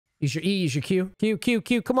Use your E, use your Q. Q, Q,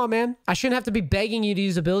 Q. Come on, man. I shouldn't have to be begging you to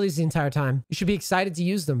use abilities the entire time. You should be excited to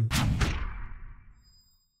use them.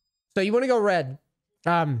 So you want to go red.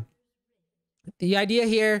 The idea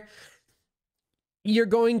here, you're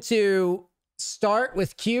going to start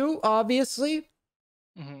with Q, obviously,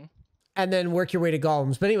 and then work your way to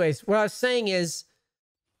golems. But anyways, what I was saying is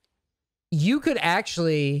you could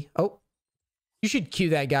actually... Oh, you should Q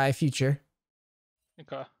that guy, future.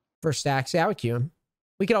 Okay. For stacks. Yeah, I would Q him.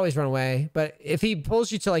 We could always run away, but if he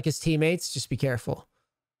pulls you to like his teammates, just be careful.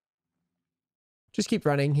 Just keep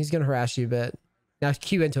running. He's going to harass you a bit. Now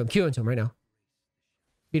Q into him. Q into him right now.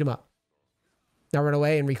 Beat him up. Now run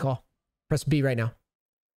away and recall. Press B right now.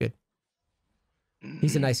 Good.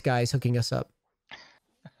 He's a nice guy. He's hooking us up.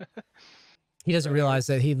 He doesn't realize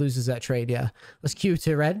that he loses that trade. Yeah. Let's Q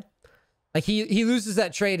to red. Like he loses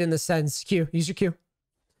that trade in the sense... Q. Use your Q.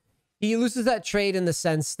 He loses that trade in the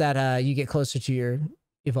sense that you get closer to your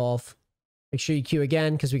evolve. Make sure you Q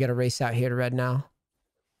again because we got to race out here to red now.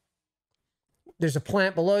 There's a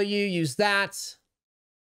plant below you. Use that.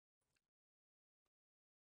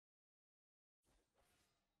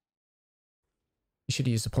 You should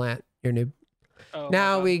use the plant. You're a noob. Oh,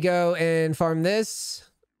 now we go and farm this.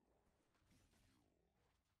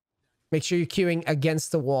 Make sure you're queuing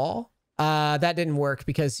against the wall. That didn't work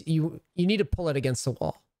because you need to pull it against the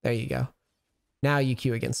wall. There you go. Now you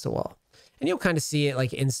queue against the wall. And you'll kind of see it like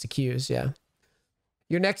insta queues, yeah.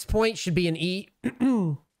 Your next point should be an E. Okay.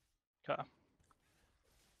 All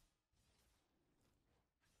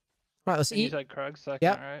right, let's E. You said Krug second,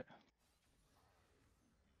 yep. Right?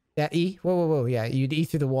 Yeah, E. Whoa, whoa, whoa. Yeah, you'd E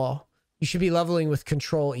through the wall. You should be leveling with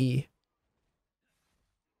Control E.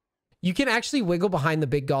 You can actually wiggle behind the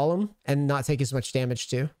big golem and not take as much damage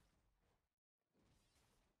too.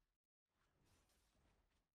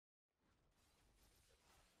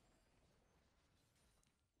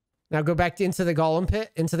 Now go back into the golem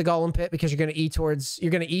pit, because you're going to E towards, you're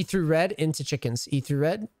going to E through red into chickens. E through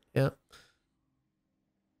red. Yeah.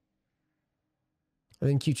 And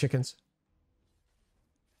then Q chickens.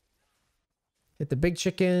 Hit the big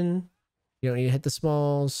chicken. You don't need to hit the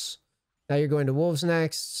smalls. Now you're going to wolves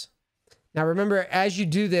next. Now remember, as you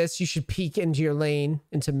do this, you should peek into your lane,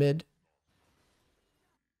 into mid.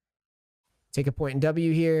 Take a point in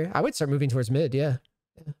W here. I would start moving towards mid, yeah.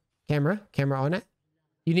 Camera on it.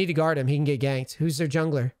 You need to guard him. He can get ganked. Who's their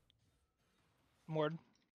jungler? Mord.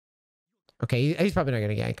 Okay, he's probably not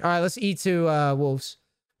going to gank. All right, let's E to wolves.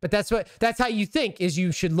 But that's how you think, is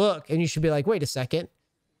you should look and you should be like, wait a second.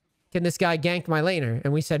 Can this guy gank my laner?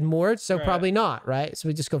 And we said Mord, so right. Probably not, right? So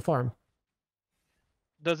we just go farm.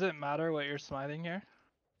 Does it matter what you're smiting here?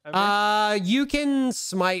 Ever? You can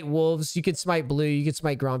smite wolves. You can smite blue. You can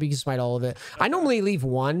smite gromp. You can smite all of it. Okay. I normally leave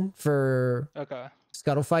one for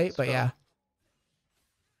scuttle fight, but yeah.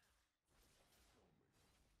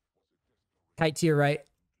 Kite to your right.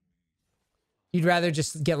 You'd rather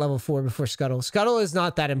just get level 4 before scuttle. Scuttle is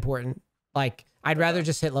not that important. Like, I'd rather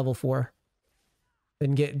just hit level 4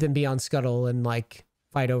 than be on scuttle and like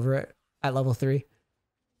fight over it at level 3.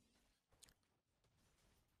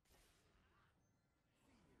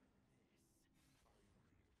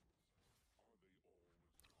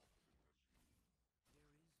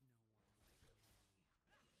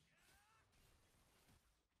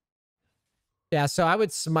 Yeah, so I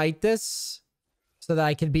would smite this so that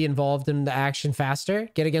I could be involved in the action faster.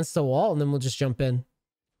 Get against the wall, and then we'll just jump in.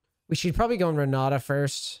 We should probably go in Renata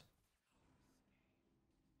first.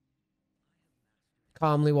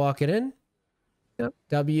 Calmly walk it in. Yep.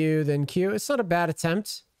 W, then Q. It's not a bad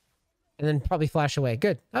attempt. And then probably flash away.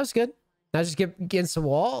 Good. That was good. Now just get against the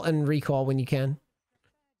wall and recall when you can.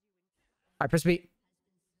 All right, press B.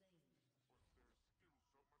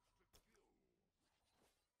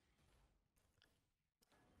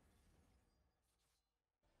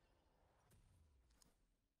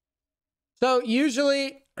 So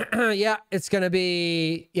usually, yeah, it's going to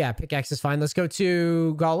be, yeah, pickaxe is fine. Let's go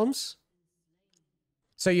to golems.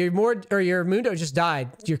 So your Mundo just died.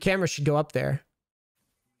 Your camera should go up there.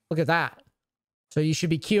 Look at that. So you should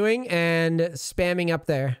be queuing and spamming up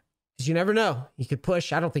there. Because you never know. You could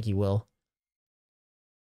push. I don't think he will.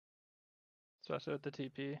 Especially with the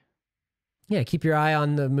TP. Yeah, keep your eye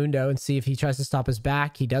on the Mundo and see if he tries to stop his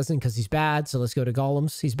back. He doesn't because he's bad. So let's go to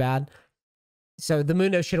golems. He's bad. So the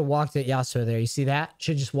Mundo should have walked at Yasuo there. You see that?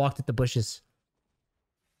 Should have just walked at the bushes.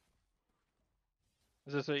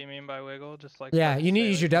 Is this what you mean by wiggle? Just like yeah, you need to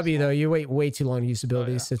use your W though. You wait way too long to use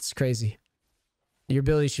abilities. Oh, yeah. It's crazy. Your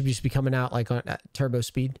ability should just be coming out like on turbo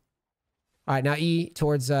speed. All right, now E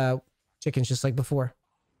towards chickens just like before.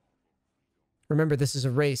 Remember, this is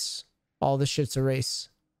a race. All this shit's a race.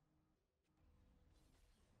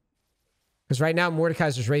 Because right now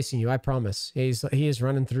Mordekaiser's racing you, I promise. He is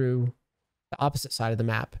running through the opposite side of the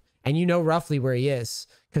map. And you know roughly where he is.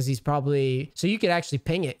 Because he's probably... So you could actually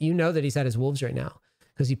ping it. You know that he's at his wolves right now.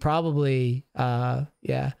 Because he probably...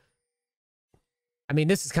 yeah. I mean,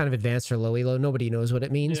 this is kind of advanced for low elo. Nobody knows what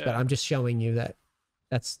it means. Yeah. But I'm just showing you that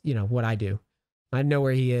that's, you know, what I do. I know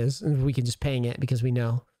where he is. And we can just ping it because we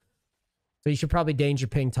know. So you should probably danger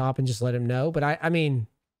ping top and just let him know. But I mean...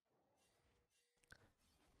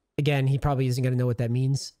 Again, he probably isn't going to know what that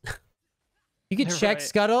means. You could check Right.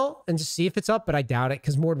 Scuttle and just see if it's up, but I doubt it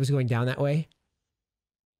because Mord was going down that way.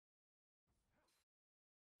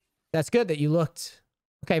 That's good that you looked.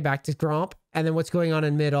 Okay, back to Gromp. And then what's going on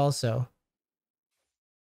in mid also.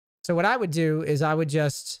 So what I would do is I would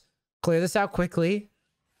just clear this out quickly.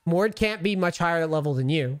 Mord can't be much higher level than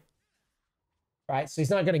you. Right? So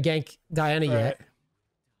he's not going to gank Diana yet.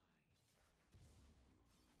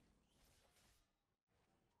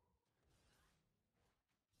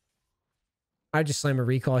 I just slam a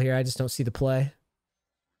recall here. I just don't see the play.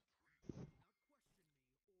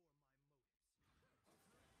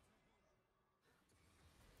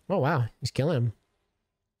 Oh, wow. He's killing him.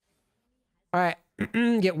 All right.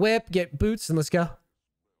 Get whip, get boots, and let's go.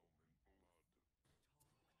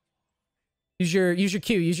 Use your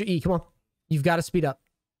Q, use your E. Come on. You've got to speed up.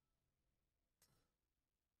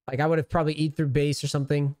 Like, I would have probably E'd through base or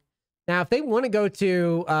something. Now, if they want to go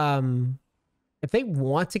to... if they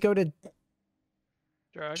want to go to...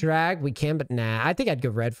 Drag, we can, but nah. I think I'd go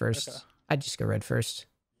red first. Okay. I'd just go red first.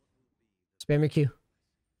 Spam your Q.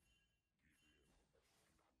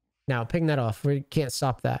 Now, ping that off. We can't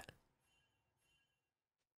stop that.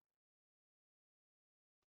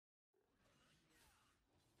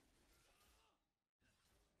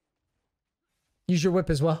 Use your whip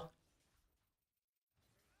as well.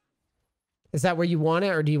 Is that where you want it,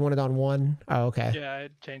 or do you want it on one? Oh, okay. Yeah,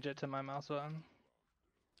 I'd change it to my mouse button.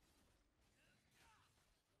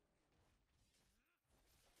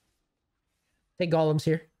 Take golems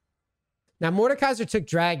here. Now, Mordekaiser took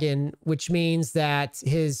dragon, which means that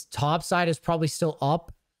his top side is probably still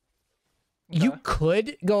up. Okay. You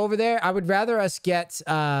could go over there. I would rather us get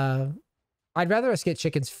I'd rather us get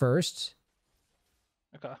chickens first.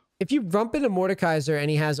 Okay. If you rump into Mordekaiser and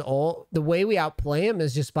he has ult, the way we outplay him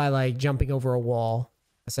is just by like jumping over a wall,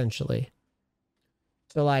 essentially.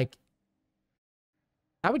 So like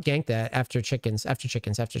I would gank that after chickens.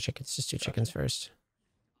 Just do chickens first.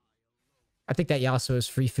 I think that Yasuo is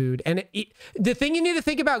free food. And the thing you need to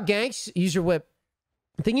think about ganks, use your whip.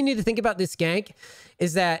 The thing you need to think about this gank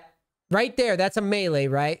is that right there, that's a melee,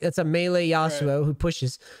 right? That's a melee Yasuo who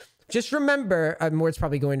pushes. Just remember, Mord's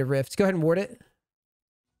probably going to Rift. Go ahead and ward it.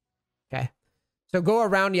 Okay. So go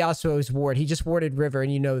around Yasuo's ward. He just warded River,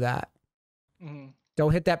 and you know that. Mm-hmm.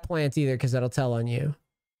 Don't hit that plant either, because that'll tell on you.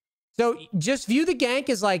 So just view the gank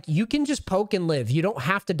as like, you can just poke and live. You don't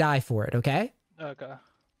have to die for it, okay? Okay.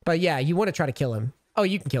 But yeah, you want to try to kill him. Oh,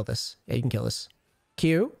 you can kill this. Yeah, you can kill this.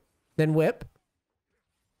 Q, then whip.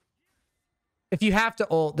 If you have to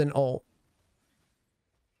ult, then ult.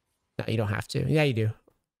 No, you don't have to. Yeah, you do.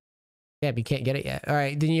 Yeah, but you can't get it yet. All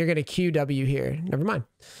right, then you're going to QW here. Never mind.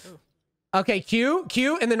 Ooh. Okay, Q,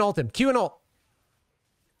 and then ult him. Q and ult.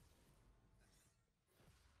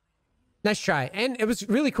 Nice try. And it was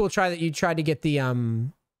really cool try that you tried to get the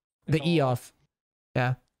E off.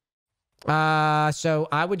 Yeah. So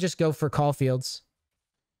I would just go for Caulfields.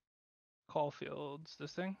 Caulfields,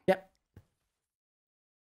 this thing? Yep.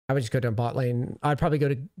 I would just go down bot lane. I'd probably go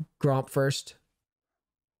to Gromp first.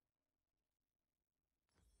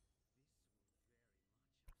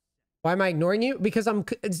 Why am I ignoring you? Because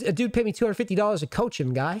a dude paid me $250 to coach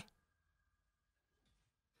him, guy.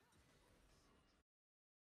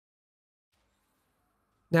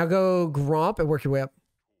 Now go Gromp and work your way up.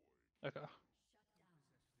 Okay.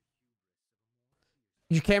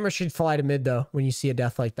 Your camera should fly to mid, though, when you see a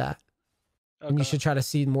death like that. Okay. And you should try to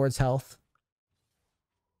see Mord's health.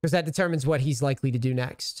 Because that determines what he's likely to do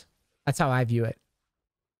next. That's how I view it.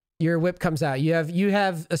 Your whip comes out. You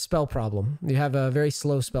have a spell problem. You have a very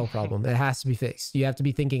slow spell problem. It has to be fixed. You have to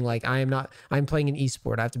be thinking like, I'm playing an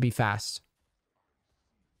esport. I have to be fast.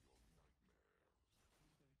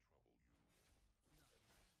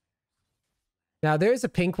 Now, there's a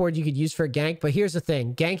pink ward you could use for a gank, but here's the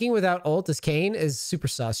thing. Ganking without ult as Kayn is super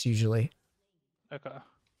sus, usually. Okay.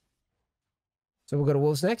 So we'll go to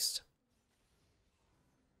Wolves next.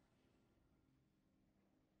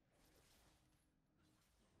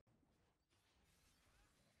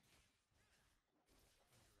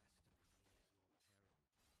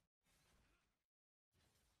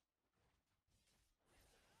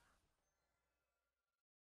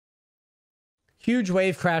 Huge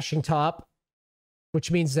wave crashing top.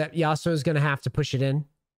 which means that Yasuo is going to have to push it in.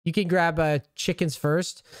 You can grab chickens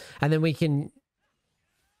first, and then we can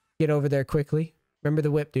get over there quickly. Remember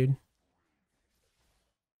the whip, dude.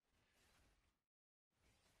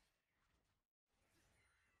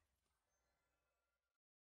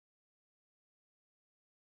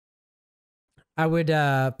 I would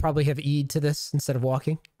probably have E'd to this instead of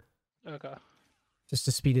walking. Okay. Just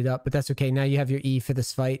to speed it up, but that's okay. Now you have your E for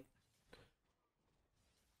this fight.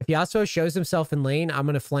 If Yasuo shows himself in lane, I'm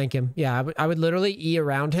going to flank him. Yeah, I would literally E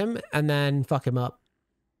around him and then fuck him up.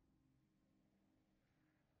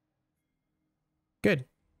 Good.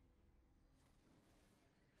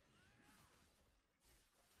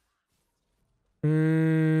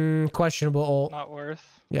 Questionable ult. Not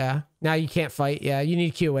worth. Yeah. Now you can't fight. Yeah, you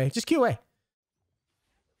need Q away. Just Q away.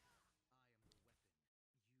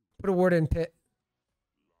 Put a ward in pit.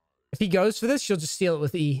 If he goes for this, she'll just steal it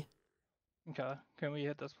with E. Okay. Can we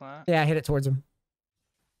hit this plant? Yeah, hit it towards him.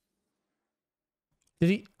 Did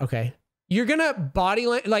he? Okay. You're gonna body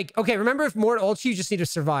like, okay, remember if Mort ults you just need to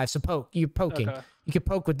survive. So poke. You're poking. Okay. You can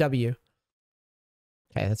poke with W.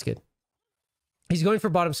 Okay, that's good. He's going for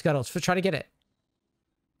bottom scuttle. Try to get it.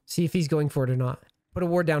 See if he's going for it or not. Put a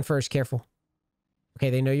ward down first. Careful.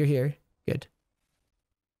 Okay, they know you're here. Good.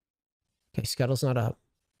 Okay, scuttle's not up.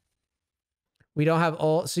 We don't have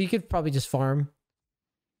ult, so you could probably just farm.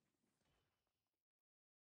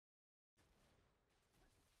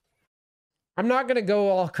 I'm not going to go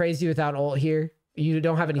all crazy without ult here. You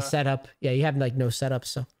don't have any setup. Yeah, you have like no setup,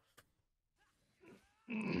 so.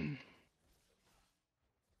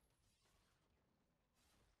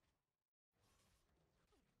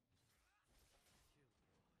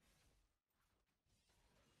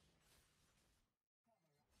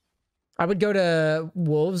 I would go to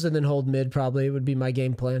wolves and then hold mid probably would be my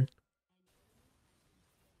game plan.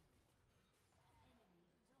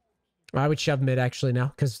 I would shove mid actually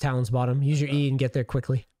now because Talon's bottom. Use your E and get there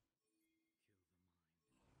quickly.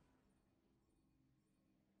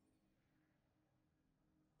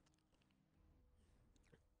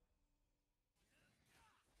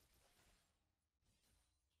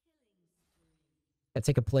 Yeah,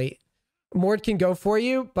 take a plate. Mord can go for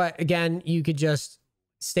you, but again, you could just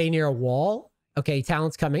stay near a wall. Okay,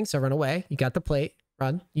 Talon's coming, so run away. You got the plate.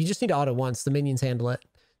 Run. You just need to auto once. The minions handle it.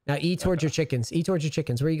 Now E towards your chickens. E towards your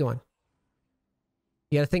chickens. Where are you going?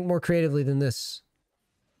 You got to think more creatively than this.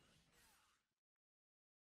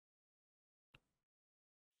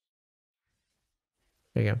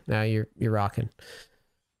 There you go. Now you're rocking.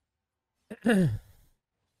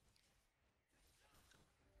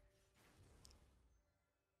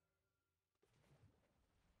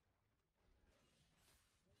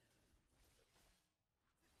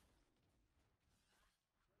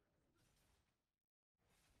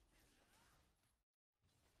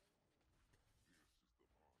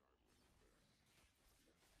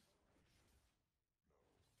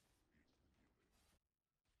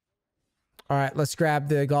 All right, let's grab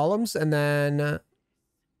the golems, and then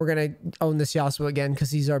we're going to own this Yasuo again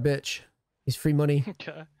because he's our bitch. He's free money.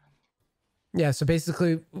 Okay. Yeah, so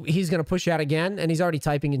basically, he's going to push out again, and he's already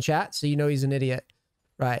typing in chat, so you know he's an idiot.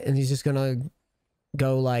 Right, and he's just going to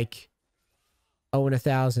go like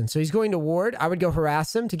 0-1,000. So he's going to ward. I would go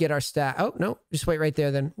harass him to get our stat. Oh, no, just wait right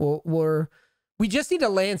there then. We just need to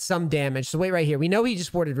land some damage, so wait right here. We know he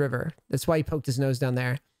just warded river. That's why he poked his nose down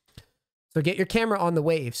there. So get your camera on the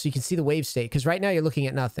wave so you can see the wave state, because right now you're looking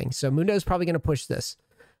at nothing. So Mundo's probably going to push this.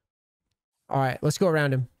 All right, let's go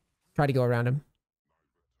around him. Try to go around him.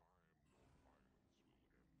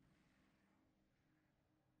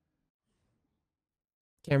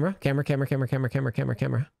 Camera.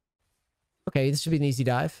 Okay, this should be an easy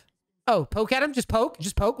dive. Oh, poke at him. Just poke.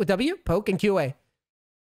 Just poke with W. Poke and Q away.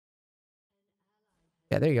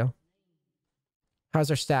 Yeah, there you go. How's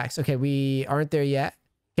our stacks? Okay, we aren't there yet.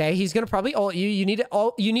 Okay, he's gonna probably ult you. You need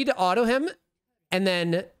to auto him, and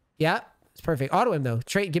then yeah, it's perfect. Auto him though.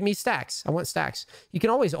 Trade. Give me stacks. I want stacks. You can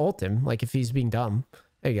always ult him, like if he's being dumb.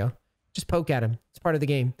 There you go. Just poke at him. It's part of the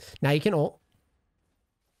game. Now you can ult,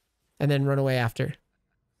 and then run away after.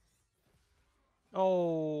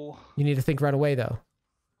 Oh. You need to think run away though.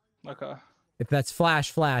 Okay. If that's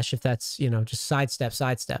flash. If that's just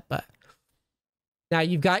sidestep. But now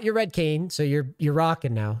you've got your red cane, so you're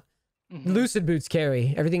rocking now. Lucid boots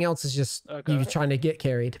carry. Everything else is just you trying to get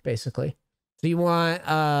carried, basically. So you want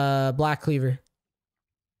black cleaver.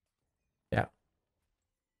 Yeah.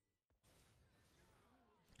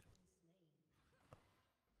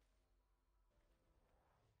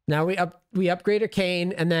 Now we upgrade our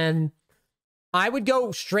cane, and then I would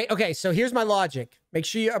go straight. Okay, so here's my logic. Make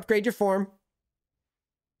sure you upgrade your form.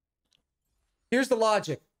 Here's the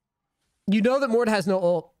logic. You know that Mord has no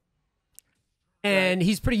ult. And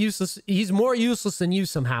he's pretty useless. He's more useless than you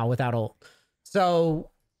somehow without ult. So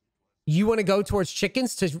you want to go towards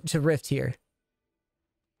chickens to Rift here.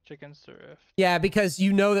 Chickens to Rift. Yeah, because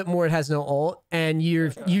you know that Mord has no ult. And you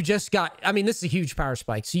just got... I mean, this is a huge power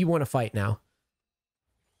spike. So you want to fight now.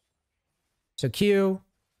 So Q.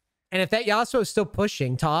 And if that Yasuo is still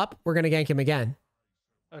pushing top, we're going to gank him again.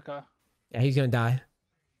 Okay. Yeah, he's going to die.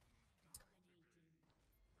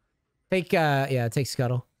 Take, yeah, take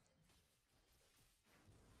Scuttle.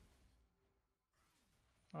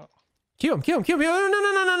 Oh. Q him, Q him, Q him. No, no,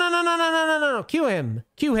 no, no, no, no, no, no, no, no, no, no. Q him.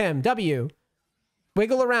 Q him. W.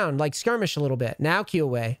 Wiggle around, like skirmish a little bit. Now Q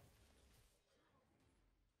away.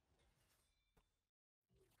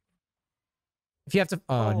 If you have to...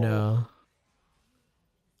 Oh, no.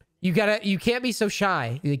 You can't be so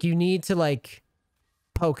shy. Like, you need to, like,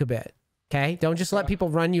 poke a bit. Okay? Don't just let people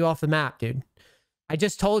run you off the map, dude. I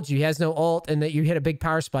just told you he has no ult and that you hit a big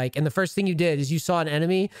power spike. And the first thing you did is you saw an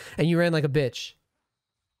enemy and you ran like a bitch.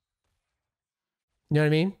 You know what I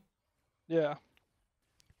mean? Yeah.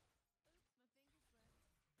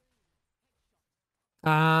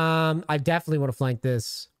 I definitely want to flank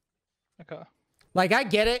this. Okay. Like, I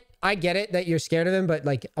get it. I get it that you're scared of him, but,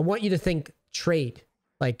 like, I want you to think trade.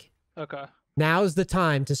 Like, okay. Now's the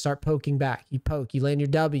time to start poking back. You poke, you land your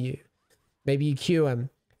W. Maybe you Q him.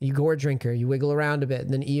 You gore drinker. You wiggle around a bit and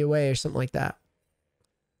then E away or something like that.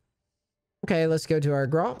 Okay, let's go to our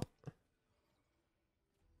Gromp.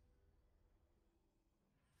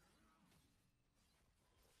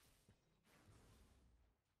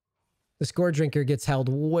 The score drinker gets held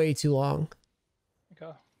way too long.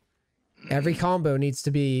 Okay. Every combo needs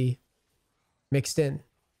to be mixed in.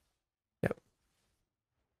 Yep.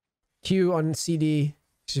 Q on CD,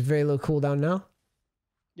 which is very low cooldown now.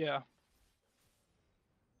 Yeah.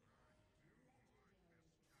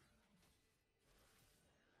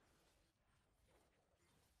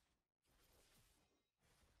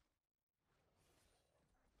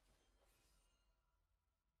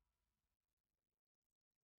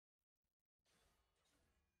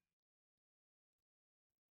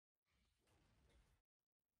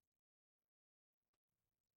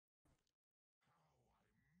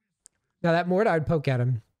 Now that Mord, I would poke at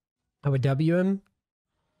him. I would W him.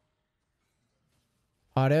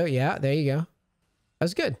 Auto, yeah, there you go. That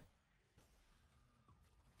was good.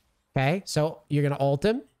 Okay, so you're going to ult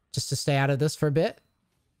him just to stay out of this for a bit.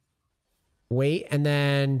 Wait, and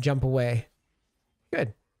then jump away.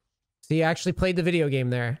 Good. So you actually played the video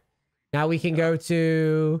game there. Now we can go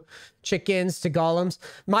to chickens, to golems.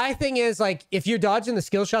 My thing is, like, if you're dodging the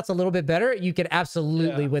skill shots a little bit better, you could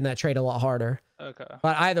absolutely win that trade a lot harder. Okay.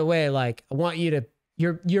 But either way, like, I want you to...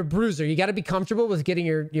 You're bruiser. You got to be comfortable with getting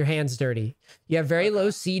your hands dirty. You have very low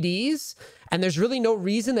CDs, and there's really no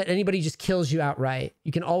reason that anybody just kills you outright.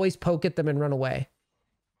 You can always poke at them and run away.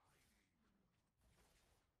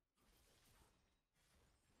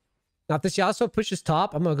 Now, if this Yasuo pushes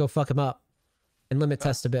top, I'm going to go fuck him up and limit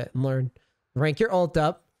test a bit and learn. Rank your ult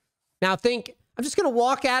up. Now, think, I'm just going to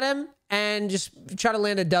walk at him and just try to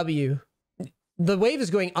land a W. The wave is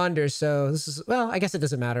going under, so this is... Well, I guess it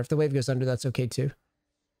doesn't matter. If the wave goes under, that's okay too.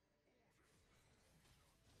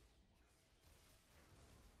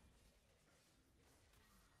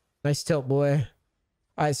 Nice tilt, boy.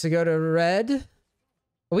 All right, so go to red.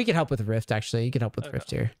 Well, we can help with Rift, actually. You can help with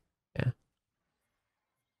Rift here. Yeah.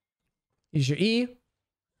 Use your E.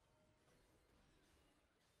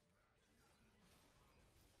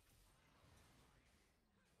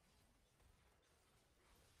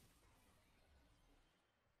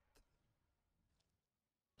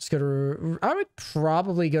 Just go to... I would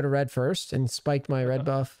probably go to red first and spike my red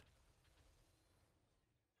buff.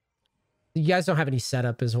 You guys don't have any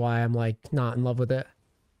setup is why I'm, like, not in love with it.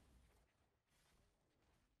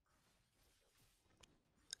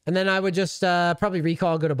 And then I would just probably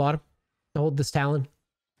recall, go to bottom. Hold this Talon.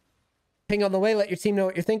 Ping on the way, let your team know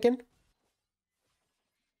what you're thinking.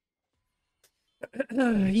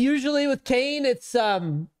 Usually with Kayn, it's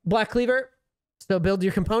Black Cleaver. So build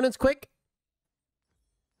your components quick.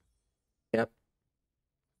 Yep.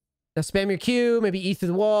 Now spam your Q, maybe E through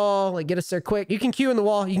the wall, like get us there quick. You can Q in the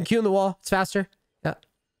wall. You can Q in the wall. It's faster. Yeah.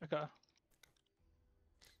 Okay.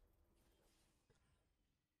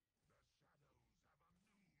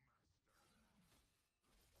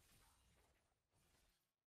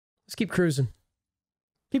 Let's keep cruising.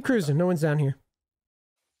 Keep cruising. No one's down here.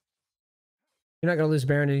 You're not going to lose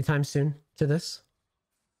Baron anytime soon to this.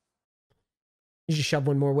 You just shove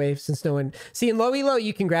one more wave since no one... See, in low elo,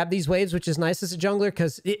 you can grab these waves, which is nice as a jungler,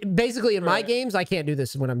 because basically in my games, I can't do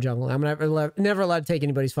this when I'm jungling. I'm never allowed to take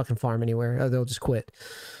anybody's fucking farm anywhere. Or they'll just quit.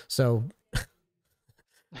 So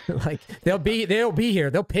Like they'll be here.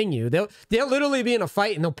 They'll ping you. They'll literally be in a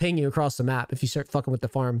fight and they'll ping you across the map if you start fucking with the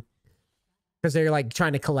farm. Because they're like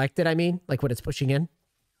trying to collect it, I mean, like when it's pushing in.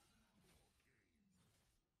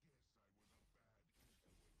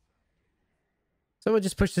 So we'll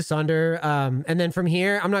just push this under. And then from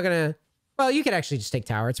here, I'm not gonna. Well, you could actually just take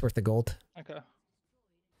tower. It's worth the gold. Okay.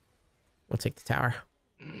 We'll take the tower.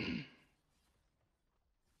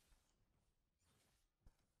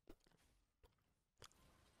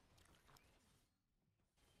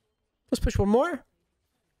 Let's push one more.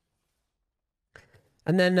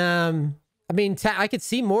 And then, I mean, I could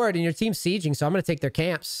see more in your team sieging, so I'm going to take their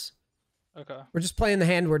camps. Okay. We're just playing the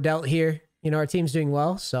hand we're dealt here. You know, our team's doing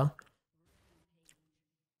well, so.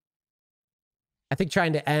 I think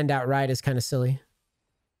trying to end outright is kind of silly.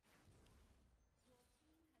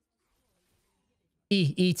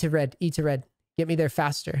 E to red, E to red. Get me there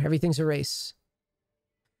faster. Everything's a race.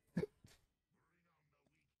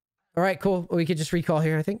 All right, cool. We could just recall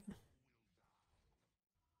here, I think.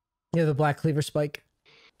 Yeah, the black cleaver spike.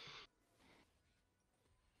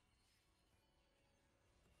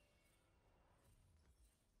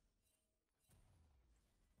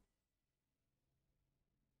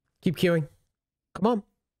 Keep queuing. Come on.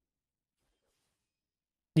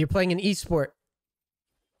 You're playing an esport.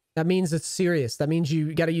 That means it's serious. That means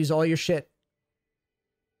you got to use all your shit.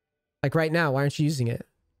 Like right now, why aren't you using it?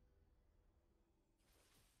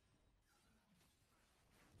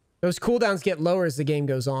 Those cooldowns get lower as the game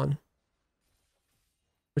goes on.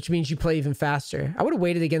 Which means you play even faster. I would have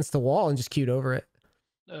waited against the wall and just queued over it.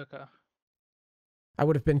 Okay. I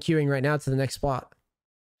would have been queuing right now to the next spot.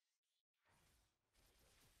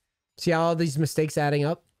 See how all these mistakes adding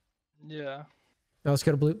up? Yeah. Now let's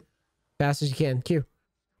go to blue. Fast as you can. Q.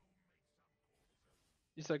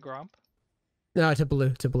 You said Gromp? No, to blue.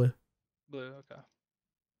 To blue. Blue, okay.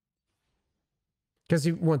 Because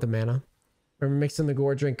you want the mana. Remember mixing the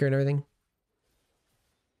gore drinker and everything?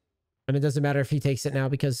 And it doesn't matter if he takes it now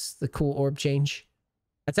because the cool orb change.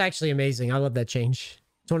 That's actually amazing. I love that change.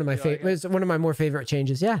 It's one of my favorite. It's one of my more favorite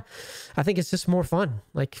changes. Yeah. I think it's just more fun.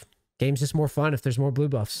 Like, game's just more fun if there's more blue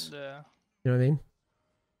buffs. Yeah. You know what I mean?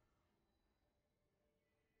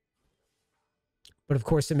 But of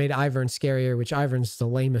course, it made Ivern scarier, which Ivern's the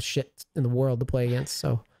lamest shit in the world to play against.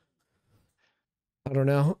 So I don't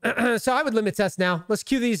know. So I would limit test now. Let's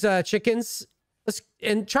queue these chickens.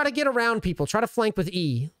 And try to get around people. Try to flank with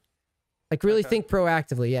E. Like really think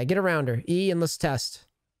proactively. Yeah, get around her. E and let's test.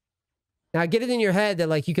 Now get it in your head that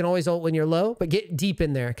like you can always ult when you're low, but get deep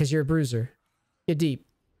in there because you're a bruiser. Get deep.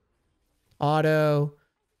 Auto.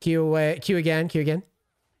 Q away. Q again. Q again.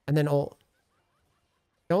 And then ult.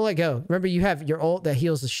 Don't let go. Remember, you have your ult that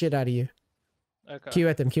heals the shit out of you. Okay. Q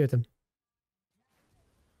at them. Q at them.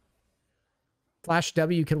 Flash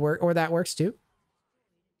W could work, or that works too.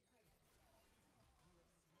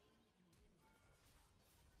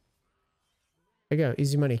 There you go.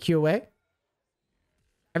 Easy money. Q away.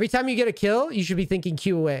 Every time you get a kill, you should be thinking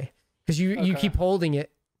Q away. Because you keep holding it.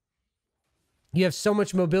 You have so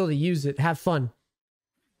much mobility. Use it. Have fun.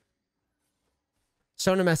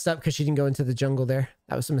 Sona messed up because she didn't go into the jungle there.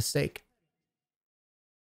 That was a mistake.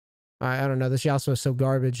 I don't know. This Yasuo is so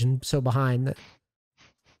garbage and so behind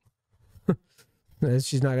that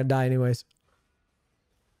she's not going to die anyways.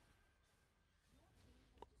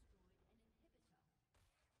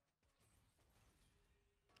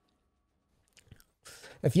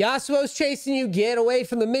 If Yasuo's chasing you, get away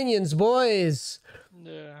from the minions, boys.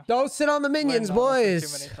 Yeah. Don't sit on the minions,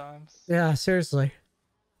 boys. Too many times. Yeah, seriously.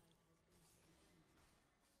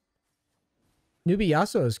 Newbie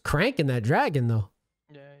Yasuo is cranking that dragon, though.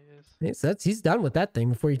 Yeah, he is. He's done with that thing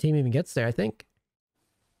before your team even gets there, I think.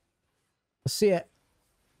 Let's see it.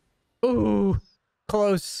 Ooh,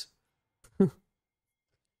 close.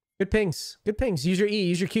 Good pings. Good pings. Use your E.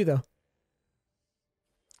 Use your Q, though.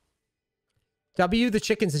 W the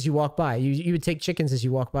chickens as you walk by. You would take chickens as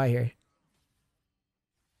you walk by here.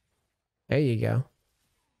 There you go.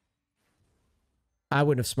 I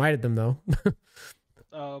wouldn't have smited them, though.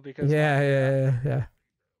 Oh, because... Yeah.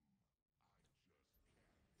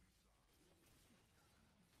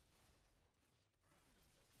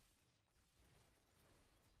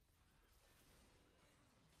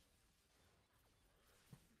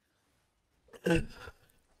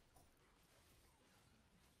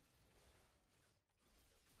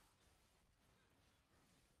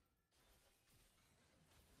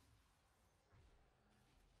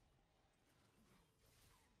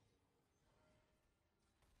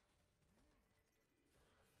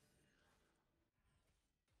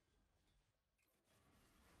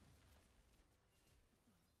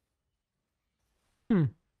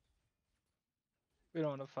 We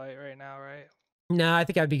don't want to fight right now, right? Nah, I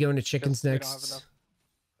think I'd be going to chickens We don't have next. enough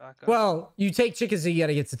backup. Well, you take chickens and you got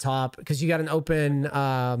to get to top because you got an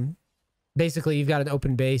open, basically you've got an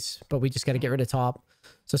open base, but we just got to get rid of top.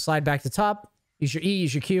 So slide back to top, use your E,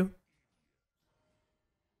 use your Q.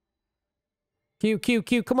 Q, Q,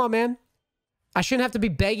 Q, come on, man. I shouldn't have to be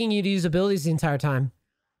begging you to use abilities the entire time.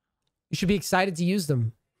 You should be excited to use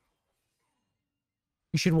them.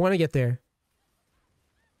 You should want to get there.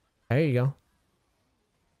 There you go.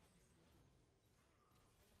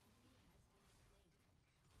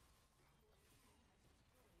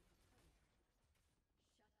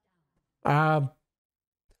 I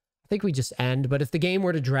think we just end, but if the game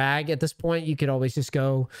were to drag at this point, you could always just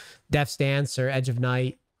go Death's Dance or Edge of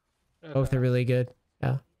Night. Both are really good.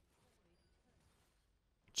 Yeah.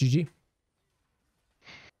 GG.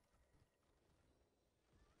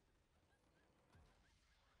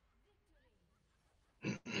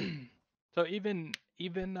 So even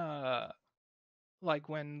like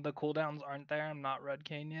when the cooldowns aren't there, I'm not red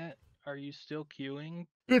cane yet. Are you still queuing?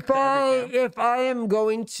 If to every camp? if I am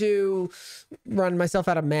going to run myself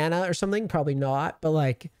out of mana or something, probably not. But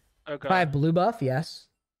like, if I have blue buff, yes.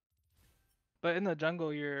 But in the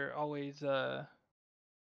jungle, you're always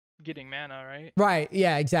getting mana, right? Right.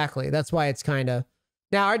 Yeah. Exactly. That's why it's kind of.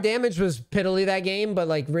 Now our damage was piddly that game, but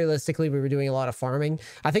like realistically, we were doing a lot of farming.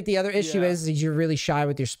 I think the other issue is you're really shy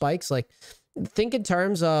with your spikes. Like, think in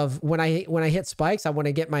terms of when I hit spikes, I want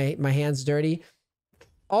to get my hands dirty.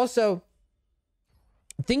 Also,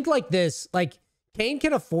 think like this: like Kane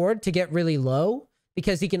can afford to get really low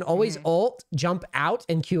because he can always ult, jump out,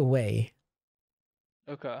 and Q away.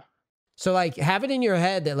 Okay. So like, have it in your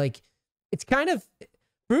head that like it's kind of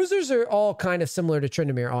bruisers are all kind of similar to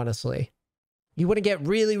Tryndamere, honestly. You want to get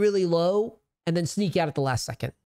really, really low and then sneak out at the last second.